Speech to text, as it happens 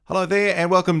Hello there, and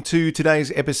welcome to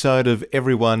today's episode of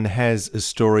Everyone Has a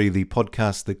Story, the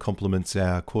podcast that complements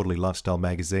our quarterly lifestyle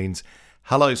magazines,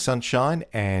 Hello Sunshine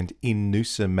and In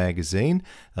Noosa magazine.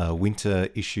 Winter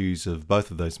issues of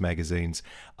both of those magazines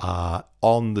are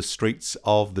on the streets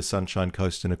of the Sunshine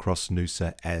Coast and across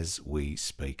Noosa as we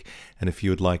speak. And if you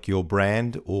would like your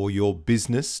brand or your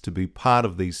business to be part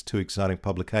of these two exciting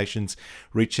publications,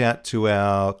 reach out to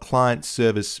our client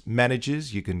service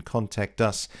managers. You can contact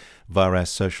us via our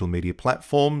social media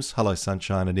platforms, Hello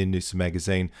Sunshine and In Noosa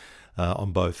magazine,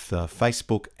 on both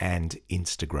Facebook and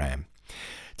Instagram.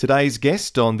 Today's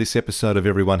guest on this episode of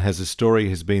Everyone Has a Story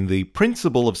has been the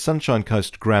principal of Sunshine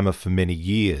Coast Grammar for many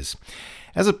years.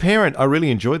 As a parent, I really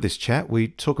enjoyed this chat. We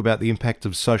talk about the impact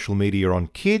of social media on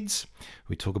kids.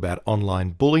 We talk about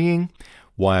online bullying,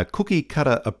 why a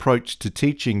cookie-cutter approach to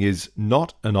teaching is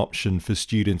not an option for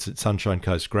students at Sunshine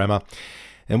Coast Grammar.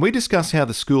 And we discuss how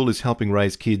the school is helping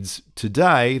raise kids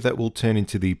today that will turn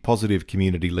into the positive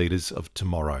community leaders of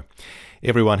tomorrow.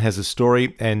 Everyone has a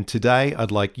story, and today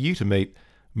I'd like you to meet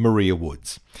Maria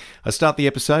Woods. I start the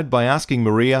episode by asking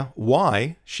Maria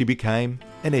why she became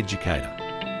an educator.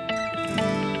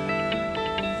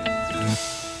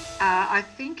 I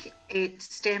think it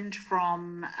stemmed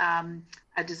from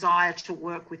a desire to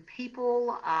work with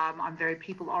people. I'm very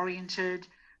people-oriented.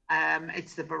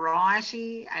 It's the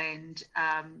variety and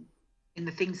in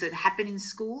the things that happen in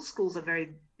schools. Schools are very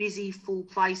busy, full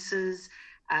places.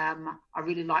 I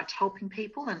really liked helping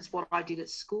people, and it's what I did at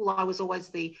school. I was always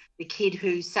the kid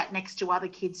who sat next to other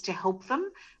kids to help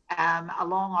them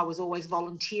along. I was always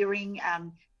volunteering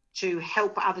to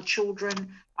help other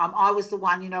children. I was the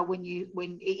one,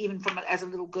 when even from as a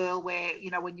little girl, where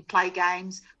when you play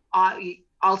games,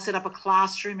 I'll set up a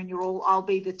classroom and I'll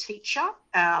be the teacher.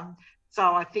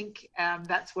 So I think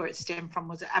that's where it stemmed from,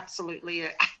 was absolutely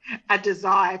a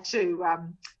desire to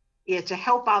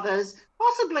help others.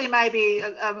 Possibly, maybe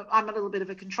I'm a little bit of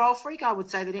a control freak. I would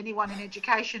say that anyone in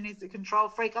education is a control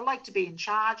freak. I like to be in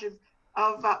charge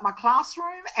of my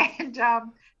classroom, and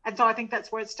so I think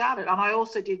that's where it started. And I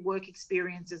also did work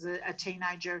experience as a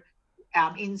teenager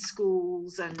in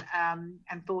schools, and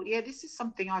thought, this is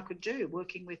something I could do,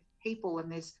 working with people.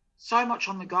 And there's so much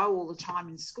on the go all the time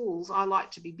in schools. I like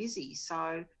to be busy,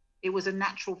 so it was a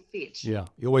natural fit. Yeah,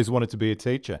 you always wanted to be a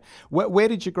teacher. Where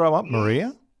did you grow up, Yes.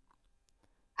 Maria?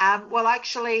 Well,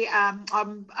 actually,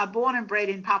 I'm born and bred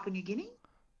in Papua New Guinea,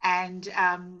 and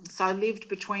so I lived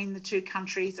between the two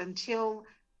countries until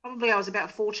probably I was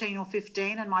about 14 or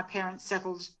 15, and my parents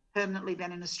settled permanently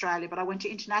then in Australia. But I went to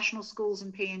international schools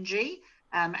in PNG,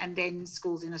 and then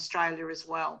schools in Australia as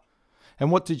well. And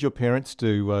what did your parents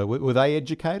do? Were they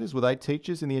educators? Were they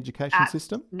teachers in the education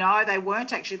system? No, they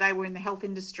weren't actually. They were in the health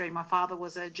industry. My father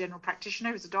was a general practitioner,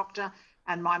 he was a doctor,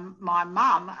 and my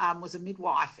mum was a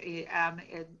midwife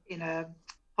in a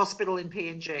hospital in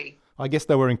PNG. I guess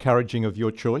they were encouraging of your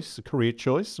choice, career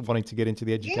choice, wanting to get into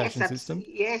the education system.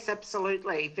 Yes,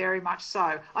 absolutely, very much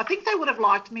so. I think they would have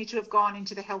liked me to have gone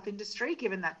into the health industry,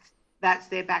 given that's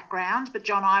their background. But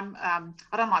John,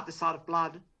 I don't like the sight of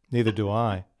blood. Neither do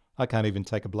I. I can't even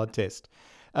take a blood test.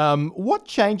 What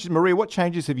changes, Maria? What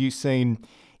changes have you seen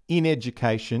in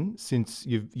education since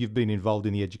you've been involved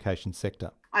in the education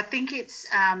sector? I think it's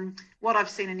what I've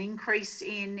seen an increase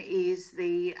in is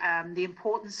the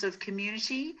importance of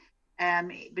community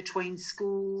between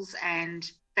schools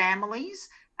and families.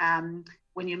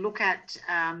 When you look at,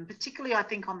 particularly, I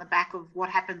think on the back of what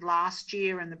happened last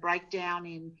year and the breakdown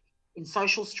in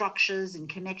social structures and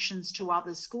connections to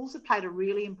others, schools have played a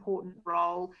really important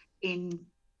role in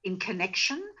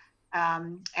connection.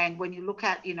 And when you look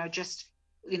at,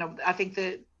 I think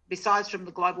that besides from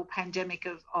the global pandemic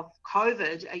of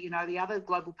COVID, the other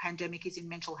global pandemic is in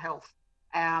mental health.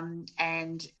 And,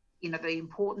 the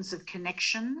importance of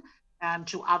connection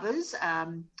to others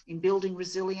in building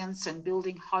resilience and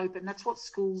building hope. And that's what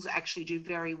schools actually do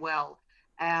very well.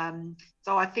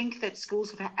 So I think that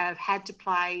schools have had to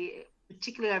play,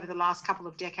 particularly over the last couple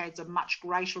of decades, a much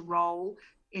greater role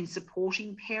in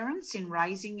supporting parents in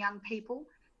raising young people.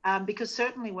 Because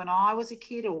certainly when I was a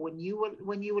kid, or when you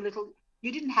were little,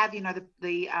 you didn't have,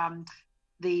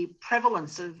 the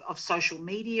prevalence of social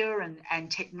media and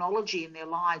technology in their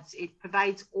lives. It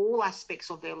pervades all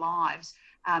aspects of their lives.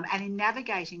 And in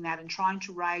navigating that and trying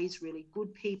to raise really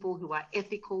good people who are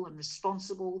ethical and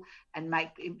responsible and make,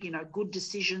 good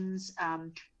decisions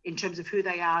in terms of who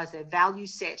they are as their value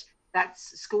set,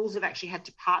 schools have actually had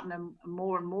to partner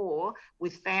more and more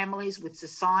with families, with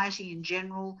society in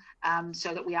general,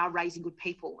 so that we are raising good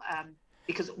people.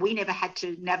 because we never had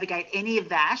to navigate any of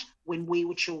that when we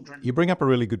were children. You bring up a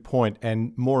really good point,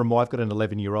 and more and more, I've got an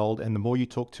 11-year-old, and the more you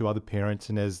talk to other parents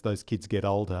and as those kids get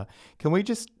older, can we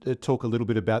just talk a little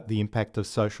bit about the impact of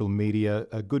social media,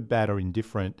 good, bad or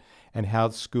indifferent, and how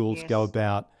schools go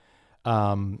about,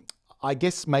 I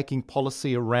guess, making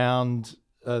policy around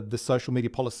the social media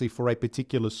policy for a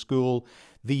particular school,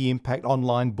 the impact,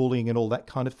 online bullying and all that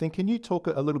kind of thing. Can you talk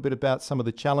a little bit about some of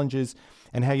the challenges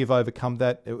and how you've overcome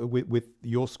that with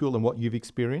your school and what you've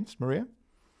experienced, Maria?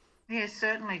 Yes,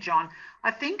 certainly, John.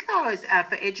 I think, though, as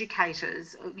for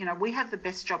educators, we have the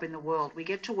best job in the world. We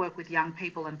get to work with young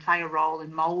people and play a role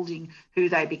in moulding who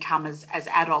they become as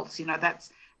adults.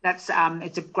 That's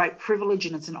it's a great privilege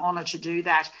and it's an honour to do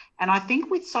that. And I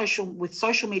think with social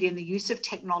media and the use of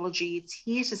technology, it's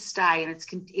here to stay, and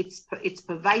it's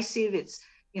pervasive.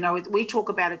 We talk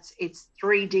about its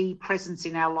 3D presence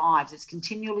in our lives. It's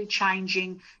continually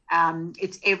changing.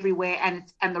 It's everywhere,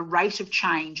 and the rate of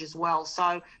change as well.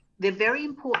 So they're very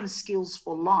important skills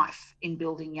for life in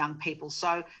building young people.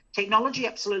 So technology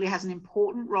absolutely has an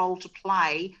important role to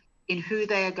play in who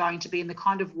they are going to be, in the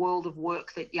kind of world of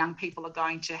work that young people are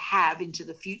going to have into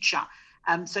the future.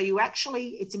 So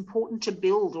it's important to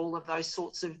build all of those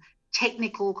sorts of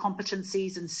technical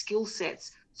competencies and skill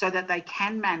sets so that they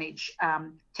can manage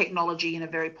technology in a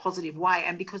very positive way.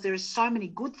 And because there are so many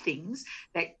good things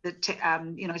that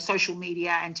social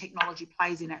media and technology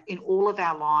plays in all of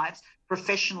our lives,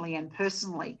 professionally and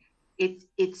personally,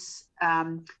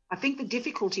 I think the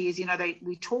difficulty is,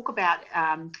 we talk about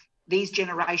these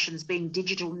generations being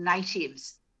digital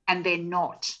natives, and they're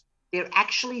not. They're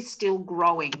actually still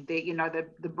growing.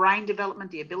 The brain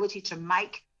development, the ability to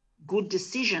make good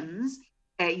decisions,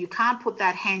 you can't put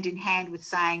that hand in hand with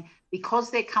saying,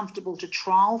 because they're comfortable to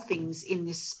trial things in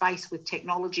this space with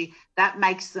technology, that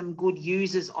makes them good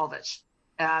users of it.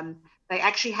 They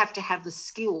actually have to have the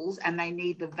skills, and they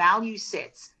need the value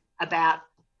sets about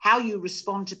how you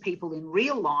respond to people in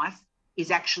real life is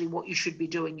actually what you should be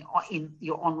doing in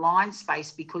your online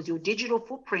space, because your digital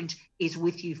footprint is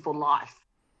with you for life.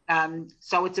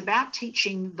 So it's about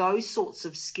teaching those sorts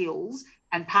of skills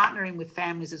and partnering with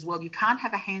families as well. You can't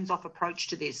have a hands-off approach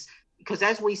to this, because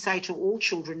as we say to all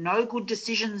children, no good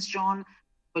decisions, John,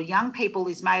 for young people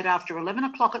is made after 11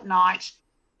 o'clock at night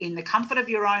in the comfort of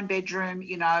your own bedroom,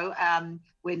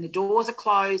 when the doors are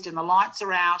closed and the lights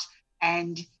are out,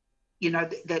 and,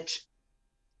 that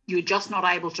you're just not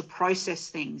able to process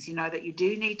things, that you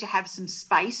do need to have some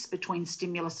space between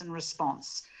stimulus and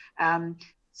response.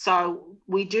 So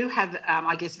we do have,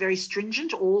 very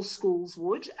stringent, all schools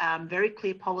would, very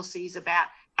clear policies about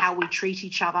how we treat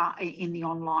each other in the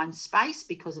online space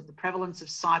because of the prevalence of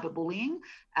cyberbullying,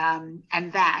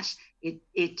 and that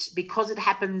because it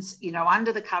happens,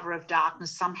 under the cover of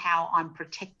darkness, somehow I'm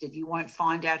protected. You won't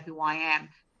find out who I am.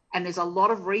 And there's a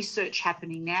lot of research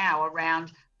happening now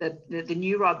around the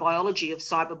neurobiology of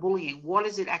cyberbullying. What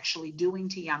is it actually doing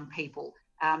to young people?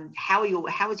 How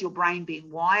is your brain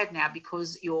being wired now?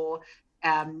 Because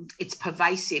it's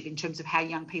pervasive in terms of how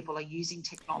young people are using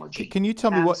technology. Can you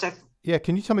tell me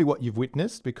can you tell me what you've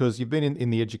witnessed? Because you've been in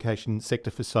the education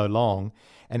sector for so long,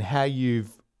 and how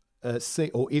you've seen,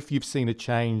 or if you've seen a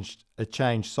change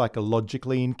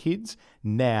psychologically in kids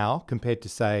now compared to,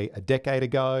 say, a decade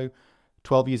ago,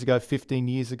 12 years ago, 15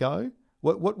 years ago.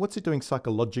 What's it doing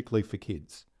psychologically for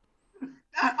kids?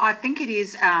 I think it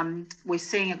is, we're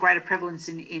seeing a greater prevalence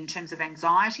in terms of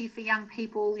anxiety for young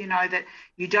people, that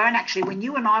you don't actually, when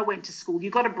you and I went to school,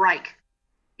 you got a break.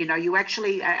 You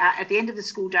actually, at the end of the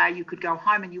school day, you could go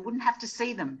home and you wouldn't have to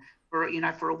see them for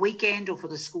a weekend or for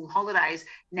the school holidays.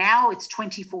 Now it's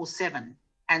 24/7.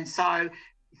 And so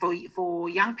for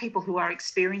young people who are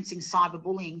experiencing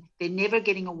cyberbullying, they're never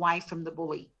getting away from the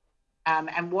bully.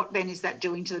 And what then is that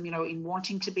doing to them, in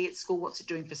wanting to be at school? What's it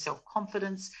doing for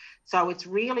self-confidence? So it's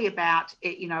really about,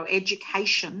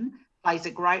 education plays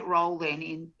a great role then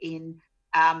in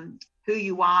who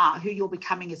you are, who you're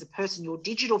becoming as a person. Your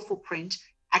digital footprint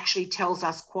actually tells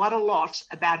us quite a lot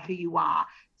about who you are.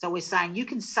 So we're saying you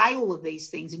can say all of these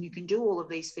things and you can do all of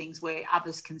these things where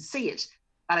others can see it,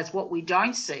 but it's what we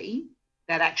don't see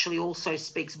that actually also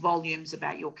speaks volumes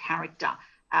about your character.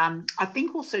 I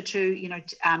think also too,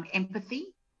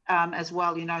 empathy as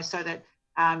well, so that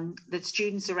that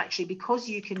students are actually, because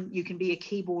you can be a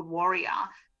keyboard warrior,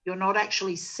 you're not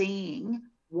actually seeing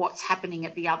what's happening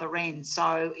at the other end.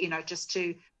 So,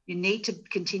 you need to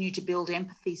continue to build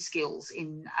empathy skills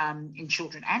in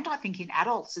children, and I think in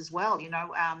adults as well,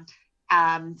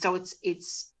 so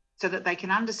it's so that they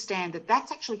can understand that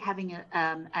that's actually having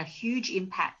a huge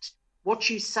impact. What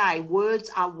you say, words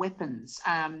are weapons.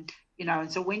 And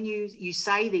so when you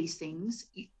say these things,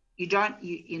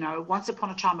 you know, once upon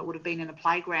a time it would have been in a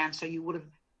playground, so you would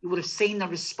have seen the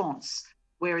response.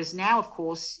 Whereas now, of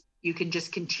course, you can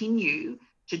just continue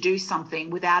to do something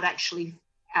without actually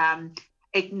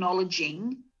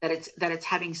acknowledging that it's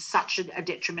having such a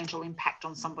detrimental impact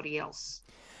on somebody else.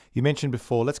 You mentioned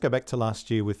before, let's go back to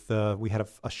last year with, we had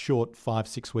a short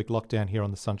 5-6 week lockdown here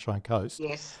on the Sunshine Coast.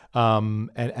 Yes. And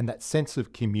that sense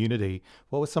of community.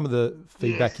 What was some of the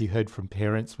feedback Yes. you heard from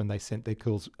parents when they sent their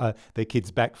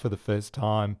kids back for the first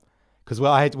time? Because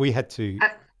we had to,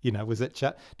 you know, was it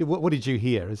chat? What did you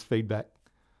hear as feedback?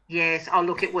 Yes. Oh,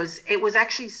 look, it was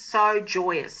actually so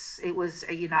joyous. It was,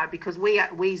 you know, because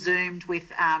we Zoomed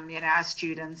with, you know, our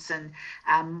students, and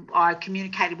I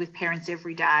communicated with parents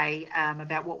every day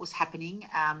about what was happening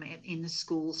in the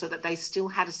school, so that they still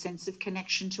had a sense of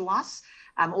connection to us.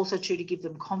 Also, too, to give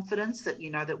them confidence that, you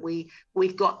know, that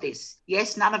we've got this.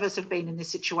 Yes, none of us have been in this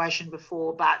situation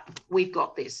before, but we've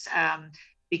got this.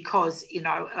 Because, you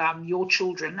know, your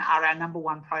children are our number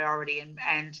one priority,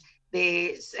 and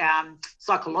their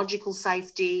psychological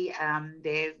safety,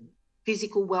 their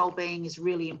physical well-being is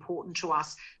really important to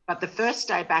us. But the first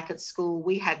day back at school,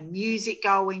 we had music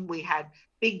going, we had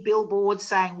big billboards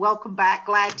saying, "Welcome back,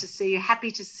 glad to see you,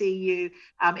 happy to see you."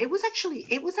 It was actually,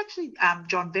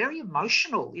 John, very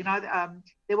emotional. You know,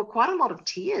 there were quite a lot of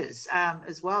tears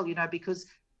as well, you know, because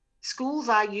schools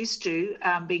are used to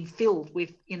being filled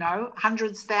with, you know,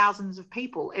 hundreds, thousands of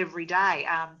people every day.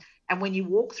 And when you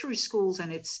walk through schools,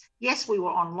 and yes, we were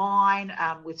online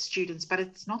with students, but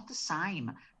it's not the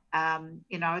same.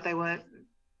 You know,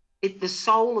 the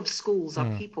soul of schools are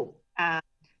people.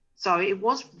 So it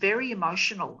was very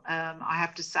emotional, I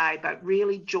have to say, but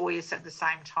really joyous at the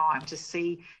same time to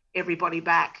see everybody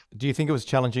back. Do you think it was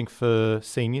challenging for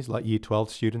seniors, like Year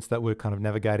 12 students that were kind of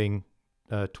navigating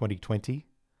 2020?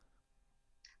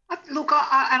 Look,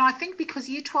 and I think because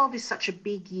Year 12 is such a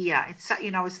big year, it's,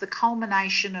 you know, it's the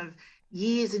culmination of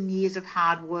years and years of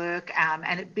hard work,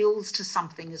 and it builds to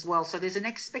something as well. So there's an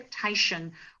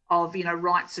expectation of, you know,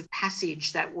 rites of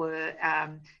passage that were,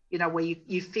 you know, where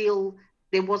you feel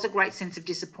there was a great sense of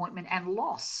disappointment and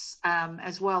loss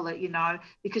as well, you know,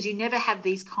 because you never have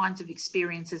these kinds of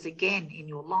experiences again in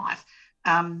your life.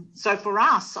 So for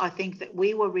us, I think that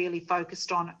we were really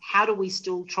focused on how do we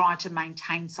still try to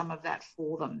maintain some of that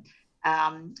for them.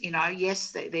 You know,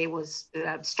 yes, there was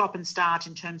stop and start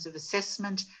in terms of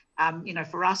assessment. You know,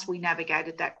 for us, we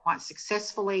navigated that quite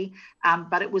successfully,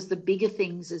 but it was the bigger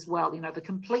things as well. You know, the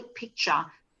complete picture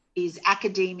is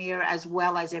academia as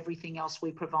well as everything else we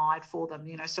provide for them.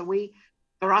 You know, so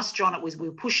for us, John, we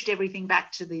pushed everything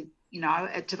back to the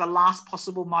last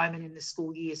possible moment in the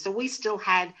school year. So we still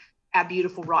had our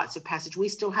beautiful rites of passage. We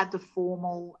still had the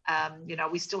formal, you know,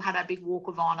 we still had our big walk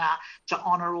of honour to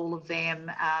honour all of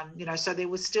them, you know, so there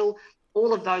was still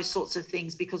all of those sorts of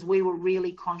things, because we were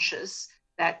really conscious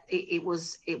that it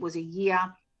was a year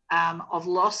of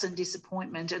loss and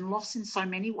disappointment, and loss in so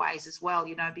many ways as well,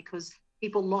 you know, because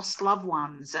people lost loved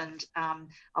ones, and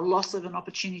a loss of an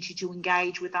opportunity to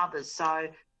engage with others. So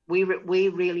we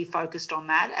really focused on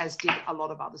that, as did a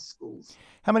lot of other schools.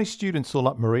 How many students all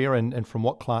up, Maria, and from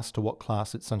what class to what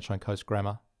class at Sunshine Coast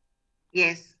Grammar?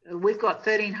 Yes, we've got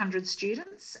 1,300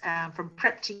 students from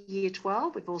prep to year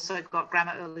 12. We've also got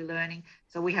grammar early learning.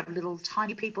 So we have little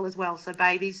tiny people as well. So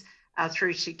babies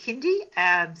through to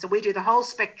kindy. So we do the whole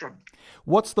spectrum.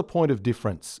 What's the point of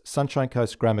difference, Sunshine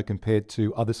Coast Grammar compared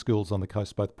to other schools on the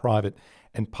coast, both private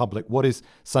and public? What is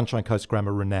Sunshine Coast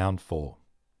Grammar renowned for?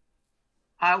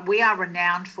 We are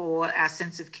renowned for our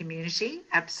sense of community,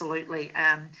 absolutely.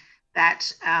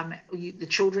 That the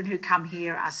children who come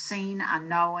here are seen, are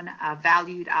known, are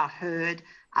valued, are heard,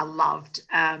 are loved,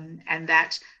 and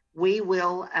that we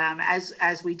will,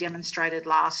 as we demonstrated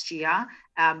last year,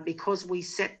 because we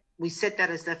set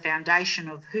that as the foundation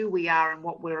of who we are and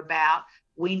what we're about.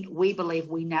 We believe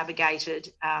we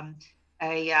navigated an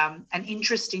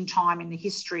interesting time in the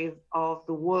history of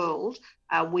the world.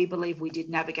 We believe we did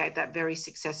navigate that very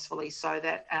successfully, so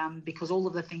that because all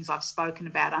of the things I've spoken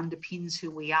about underpins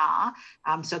who we are,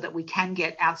 so that we can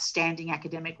get outstanding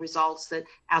academic results, that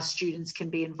our students can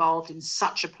be involved in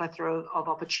such a plethora of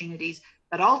opportunities,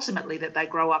 but ultimately that they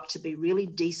grow up to be really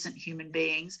decent human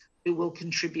beings who will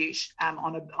contribute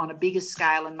on a bigger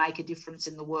scale and make a difference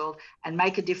in the world, and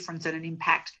make a difference and an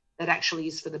impact that actually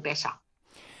is for the better.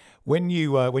 When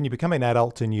you become an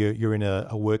adult and you're in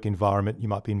a work environment, you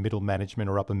might be in middle management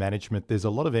or upper management, there's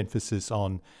a lot of emphasis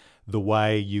on the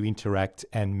way you interact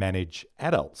and manage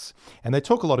adults. And they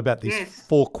talk a lot about these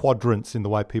 4 quadrants in the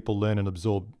way people learn and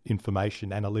absorb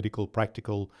information: analytical,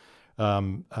 practical,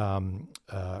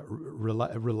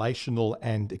 relational,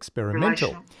 and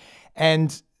experimental.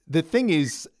 And the thing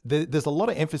is, there's a lot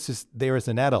of emphasis there as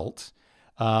an adult.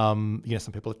 Some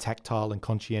people are tactile and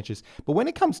conscientious, but when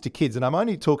it comes to kids, and I'm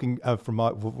only talking from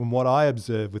what I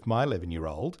observe with my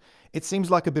 11-year-old, it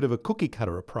seems like a bit of a cookie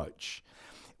cutter approach.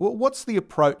 Well, what's the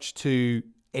approach to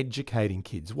educating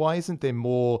kids? Why isn't there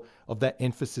more of that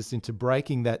emphasis into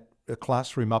breaking that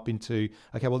classroom up into,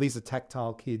 okay, well, these are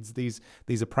tactile kids, these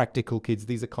are practical kids,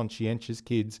 these are conscientious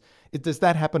kids? Does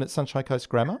that happen at Sunshine Coast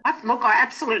Grammar?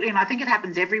 Absolutely, and I think it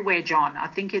happens everywhere, John. I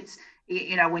think it's,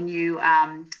 when you,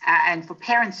 and for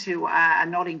parents who are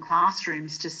not in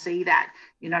classrooms to see that,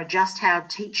 just how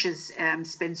teachers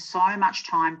spend so much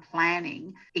time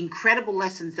planning incredible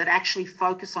lessons that actually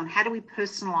focus on how do we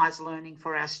personalise learning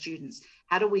for our students?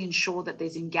 How do we ensure that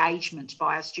there's engagement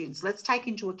by our students? Let's take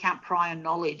into account prior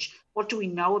knowledge. What do we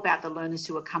know about the learners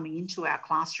who are coming into our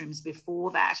classrooms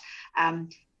before that?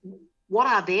 What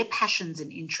are their passions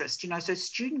and interests? So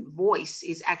student voice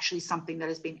is actually something that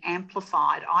has been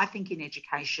amplified, I think, in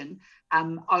education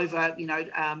over,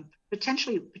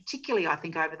 particularly, I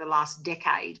think, over the last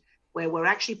decade, where we're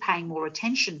actually paying more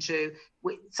attention to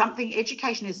something.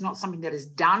 Education is not something that is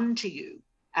done to you.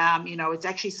 It's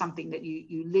actually something that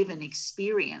you live and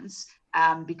experience,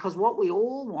 because what we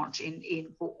all want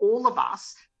for all of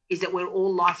us is that we're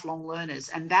all lifelong learners.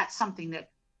 And that's something that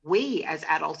we as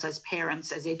adults, as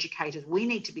parents, as educators, we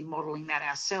need to be modelling that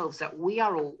ourselves, that we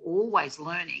are all always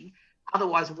learning.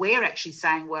 Otherwise, we're actually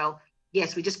saying, well,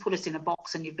 yes, we just put us in a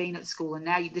box and you've been at school and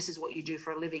now this is what you do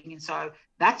for a living. And so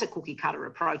that's a cookie cutter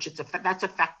approach. That's a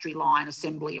factory line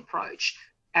assembly approach,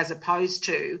 as opposed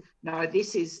to, no,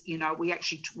 this is,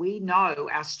 we know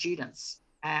our students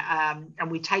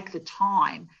and we take the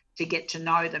time to get to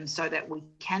know them so that we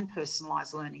can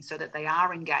personalise learning, so that they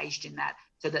are engaged in that,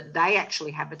 so that they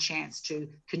actually have a chance to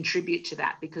contribute to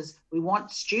that, because we want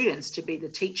students to be the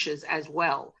teachers as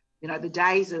well. The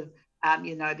days of,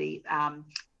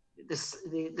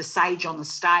 the sage on the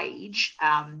stage,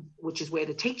 which is where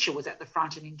the teacher was at the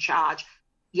front and in charge.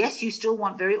 Yes, you still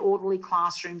want very orderly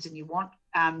classrooms and you want,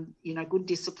 good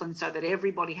discipline so that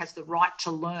everybody has the right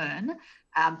to learn.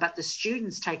 But the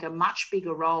students take a much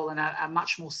bigger role and are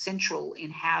much more central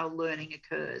in how learning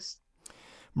occurs.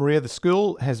 Maria, the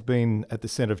school has been at the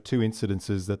centre of two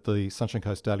incidences that the Sunshine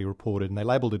Coast Daily reported, and they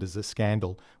labelled it as a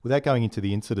scandal. Without going into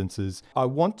the incidences, I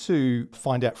want to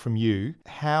find out from you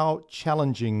how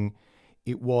challenging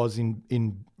it was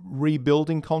in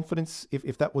rebuilding confidence,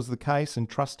 if that was the case, and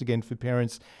trust again for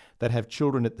parents that have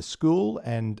children at the school,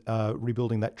 and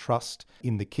rebuilding that trust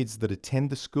in the kids that attend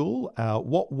the school.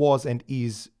 What was and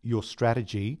is your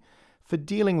strategy for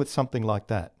dealing with something like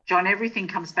that? John, everything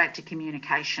comes back to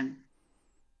communication.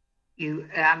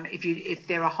 If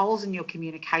there are holes in your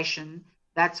communication,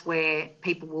 that's where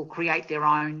people will create their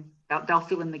own. They'll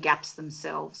fill in the gaps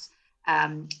themselves.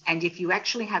 And if you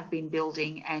actually have been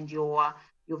building and your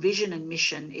vision and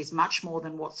mission is much more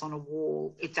than what's on a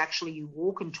wall, it's actually you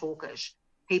walk and talk it.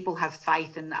 People have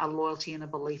faith and a loyalty and a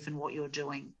belief in what you're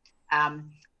doing.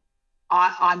 I'm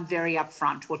very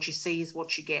upfront. What you see is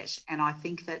what you get. And I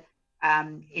think that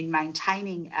in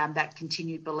maintaining that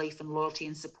continued belief and loyalty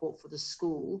and support for the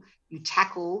school, you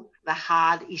tackle the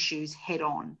hard issues head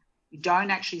on. You don't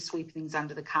actually sweep things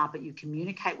under the carpet. You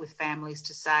communicate with families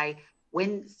to say,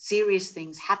 when serious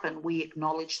things happen, we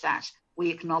acknowledge that. We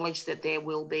acknowledge that there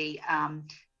will be,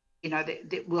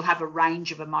 that we'll have a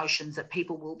range of emotions, that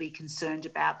people will be concerned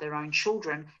about their own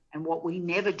children. And what we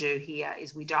never do here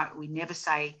is we never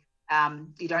say,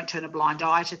 you don't turn a blind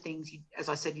eye to things. As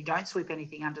I said, you don't sweep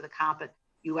anything under the carpet.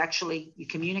 You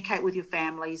communicate with your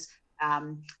families.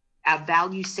 Our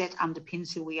value set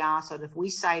underpins who we are. So that if we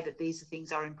say that these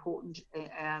things are important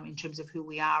in terms of who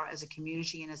we are as a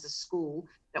community and as a school,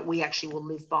 that we actually will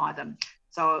live by them.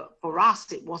 So for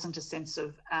us, it wasn't a sense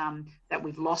of that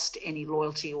we've lost any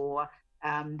loyalty or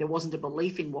there wasn't a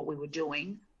belief in what we were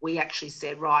doing. We actually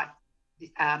said, right,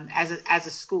 as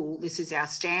a school, this is our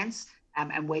stance.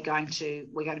 And we're going to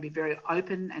be very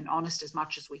open and honest as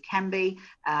much as we can be,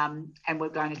 and we're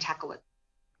going to tackle it.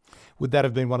 Would that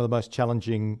have been one of the most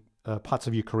challenging parts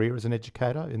of your career as an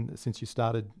educator since you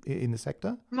started in the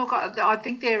sector? Look, I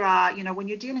think there are, when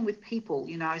you're dealing with people,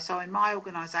 so in my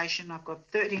organisation, I've got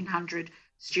 1,300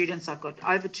 students, I've got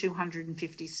over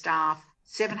 250 staff,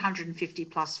 750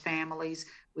 plus families.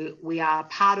 We are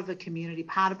part of a community,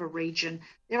 part of a region.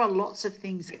 There are lots of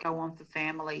things that go on for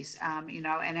families, and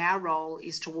our role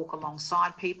is to walk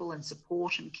alongside people and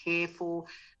support and care for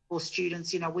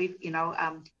students.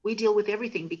 We deal with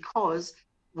everything because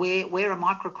we're a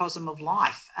microcosm of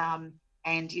life,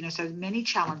 and so many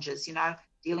challenges.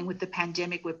 Dealing with the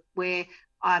pandemic, where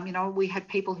We had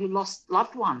people who lost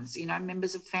loved ones,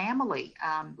 members of family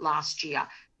last year,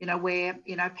 where,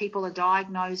 people are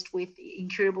diagnosed with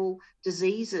incurable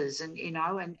diseases and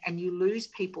you lose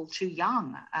people too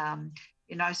young,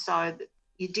 so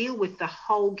you deal with the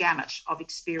whole gamut of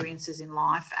experiences in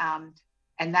life.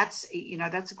 And that's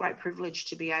a great privilege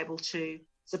to be able to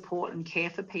support and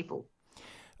care for people.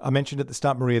 I mentioned at the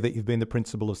start, Maria, that you've been the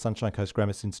principal of Sunshine Coast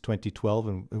Grammar since 2012,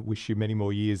 and wish you many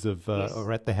more years of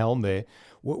or at the helm there.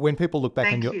 When people look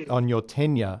back on your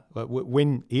tenure,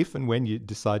 when you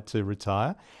decide to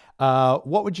retire,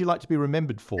 what would you like to be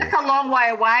remembered for? That's a long way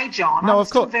away, John. No, I'm of course.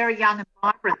 Still very young and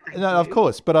vibrant. No, of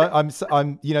course. But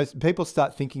I'm people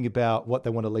start thinking about what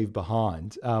they want to leave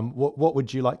behind. What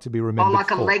would you like to be remembered for? Like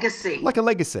a legacy. Like a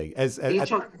legacy.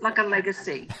 Like a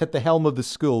legacy. At the helm of the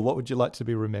school, what would you like to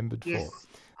be remembered for?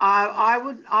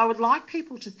 I would like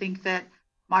people to think that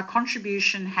my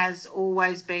contribution has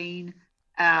always been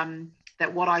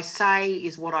that what I say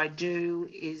is what I do,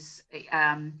 is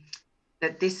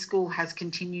that this school has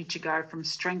continued to go from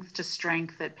strength to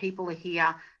strength, that people are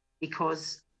here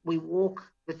because we walk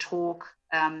the talk,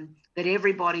 that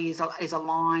everybody is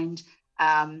aligned,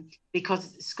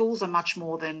 because schools are much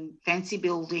more than fancy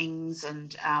buildings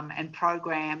and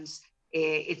programs.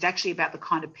 It's actually about the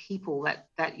kind of people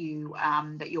that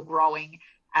you're growing,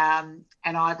 and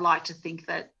I'd like to think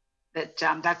that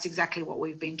that's exactly what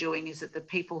we've been doing. Is that the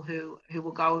people who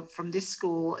will go from this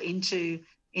school into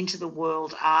the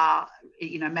world are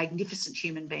magnificent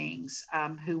human beings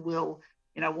who will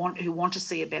want to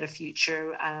see a better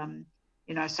future.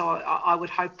 So I would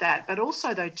hope that, but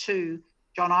also though too,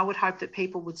 John, I would hope that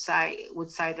people would say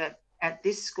that at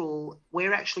this school,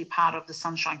 we're actually part of the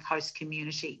Sunshine Coast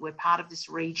community. We're part of this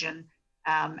region,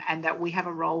 and that we have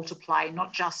a role to play,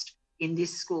 not just in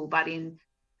this school, but in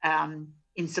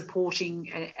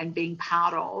supporting and being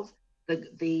part of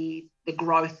the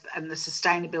growth and the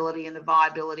sustainability and the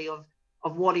viability of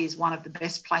what is one of the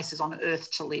best places on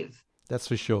earth to live. That's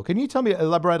for sure. Can you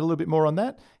elaborate a little bit more on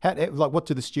that? What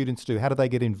do the students do? How do they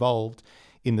get involved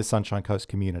in the Sunshine Coast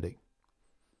community?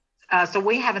 So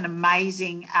we have an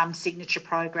amazing signature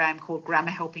program called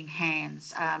Grammar Helping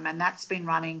Hands, and that's been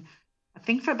running, I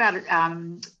think, for about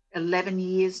 11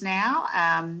 years now.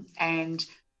 And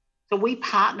so we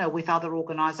partner with other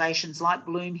organisations like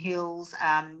Bloom Hills,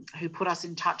 who put us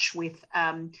in touch with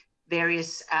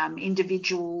various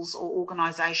individuals or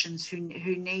organisations who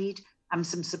need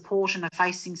some support and are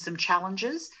facing some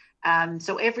challenges.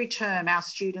 So every term our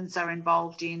students are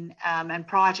involved in, and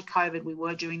prior to COVID, we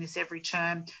were doing this every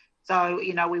term. So,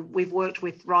 we've worked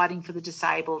with Writing for the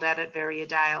Disabled out at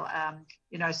Verrierdale,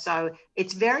 so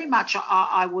it's very much,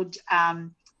 I would,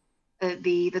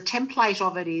 the template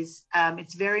of it is,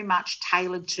 it's very much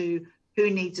tailored to who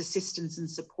needs assistance and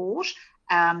support,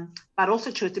 but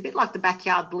also it's a bit like the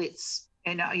Backyard Blitz,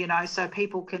 so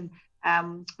people can,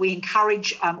 we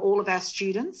encourage all of our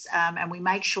students, and we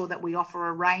make sure that we offer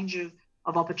a range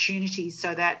of opportunities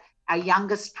so that our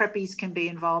youngest preppies can be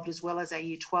involved as well as our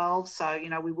Year 12. So,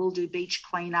 we will do beach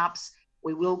cleanups.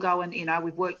 We will go and,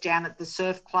 we've worked down at the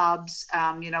surf clubs,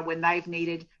 when they've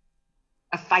needed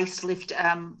a facelift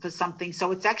for something.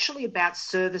 So it's actually about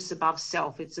service above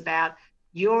self. It's about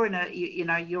you're in a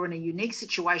unique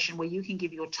situation where you can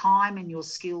give your time and your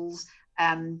skills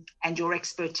and your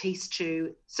expertise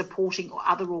to supporting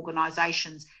other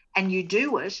organisations. And you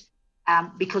do it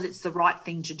because it's the right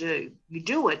thing to do. You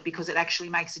do it because it actually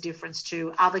makes a difference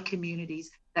to other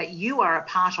communities that you are a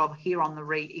part of here on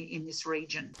in this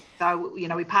region. So,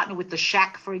 we partner with the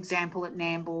Shack, for example, at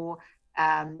Nambour.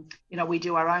 We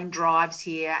do our own drives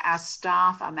here. Our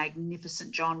staff are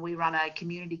magnificent, John. We run a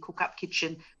community cook-up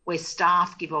kitchen where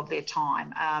staff give of their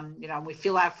time. We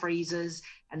fill our freezers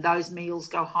and those meals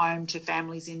go home to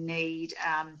families in need.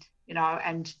 And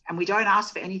we don't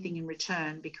ask for anything in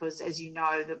return because, as you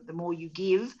know, the more you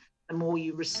give, the more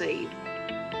you receive.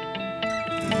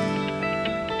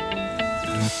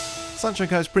 Sunshine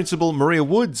Coast Principal Maria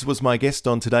Woods was my guest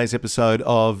on today's episode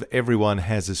of Everyone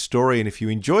Has a Story. And if you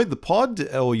enjoyed the pod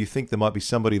or you think there might be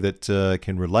somebody that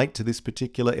can relate to this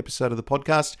particular episode of the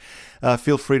podcast,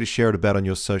 feel free to share it about on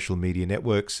your social media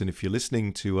networks. And if you're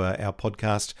listening to our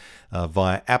podcast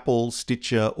via Apple,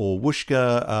 Stitcher or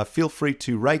Whooshkaa, feel free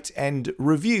to rate and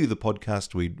review the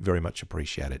podcast. We'd very much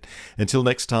appreciate it. Until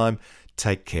next time,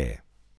 take care.